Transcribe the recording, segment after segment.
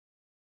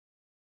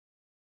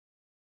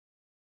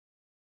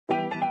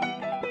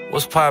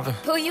What's poppin'?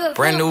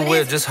 Brand new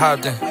whip, just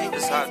hopped in.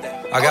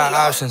 I got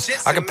options,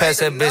 I can pass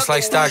that bitch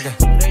like Stockton.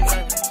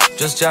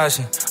 Just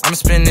joshin', I'ma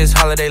spend this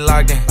holiday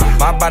locked in.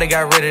 My body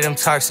got rid of them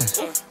toxins.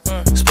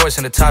 Sports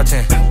in the top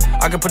 10.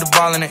 I can put the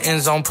ball in the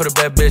end zone, put a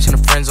bad bitch in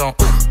the friend zone.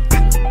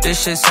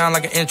 This shit sound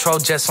like an intro,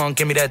 Jetson,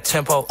 give me that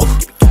tempo.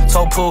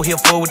 Told Pooh he a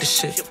fool with the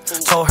shit.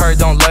 Told her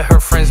don't let her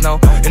friends know.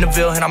 In the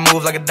Ville and I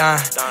move like a dime.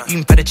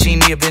 Eating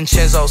fettuccine at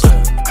Vincenzo's.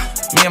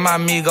 Me and my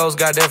amigos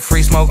got that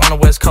free smoke on the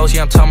west coast.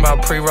 Yeah, I'm talking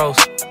about pre-rolls.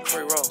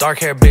 Dark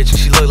hair bitch and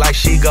she look like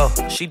she go.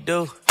 She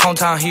do.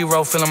 Hometown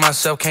hero, feeling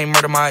myself, can't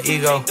murder my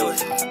ego.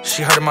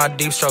 She heard of my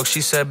deep stroke,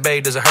 she said,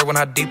 babe, does it hurt when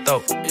I deep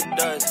throat? It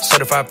does.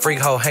 Certified freak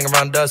hoe, hang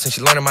around dust and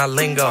she learning my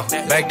lingo.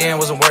 Back then,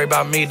 wasn't worried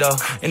about me though.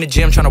 In the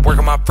gym, trying to work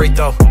on my free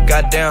throw.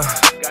 Goddamn.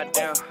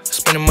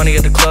 Spending money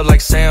at the club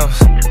like Sam's.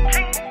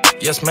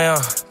 Yes, ma'am.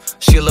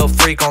 She a little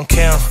freak on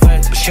cam,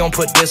 but she don't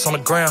put this on the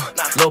ground.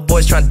 Little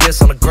boys tryna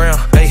diss on the ground.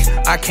 Hey,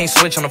 I can't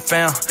switch on the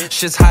fan.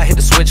 Shit's hot, hit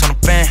the switch on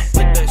the fan.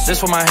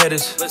 This where my head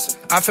is.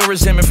 I feel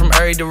resentment from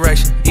every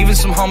direction. Even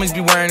some homies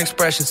be wearing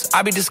expressions.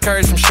 I be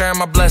discouraged from sharing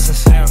my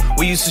blessings.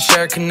 We used to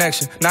share a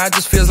connection. Now it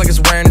just feels like it's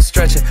wearing and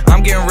stretching.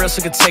 I'm getting real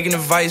sick of taking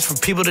advice from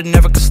people that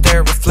never could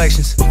stare at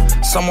reflections.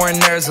 Somewhere in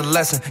there is a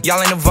lesson.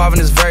 Y'all ain't involved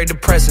and it's very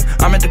depressing.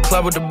 I'm at the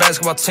club with the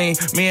basketball team.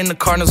 Me and the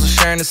Cardinals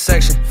are sharing the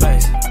section.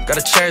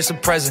 Gotta cherish the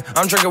present.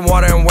 I'm drinking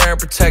water and wearing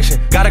protection.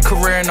 Got a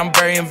career and I'm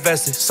very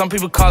invested. Some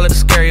people call it a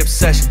scary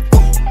obsession.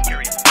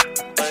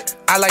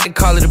 I like to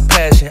call it a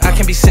passion. I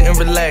can be sitting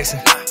relaxing.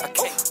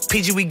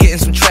 PG, we getting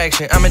some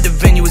traction. I'm at the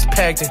venue, it's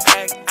packed in.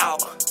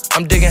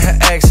 I'm digging her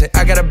accent.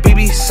 I got a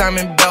BB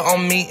Simon belt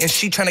on me and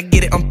she tryna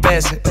get it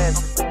unfastened.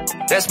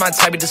 That's my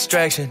type of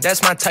distraction.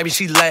 That's my type of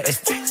she Latin.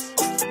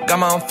 Got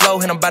my own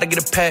flow and I'm about to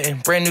get a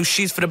patent. Brand new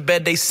sheets for the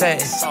bed, they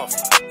satin.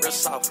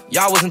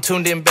 Y'all wasn't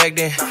tuned in back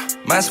then.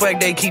 My swag,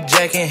 they keep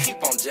jacking.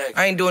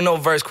 I ain't doing no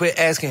verse, quit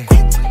asking.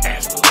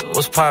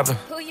 What's poppin'?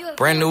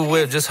 Brand new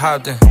whip, just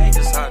hopped in.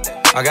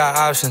 I got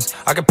options,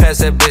 I can pass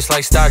that bitch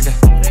like Stockton.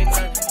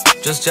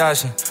 Just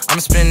joshin', I'ma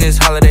spend this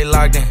holiday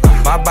locked in.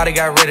 My body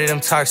got rid of them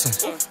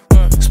toxins.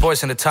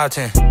 Sports in the top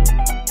 10.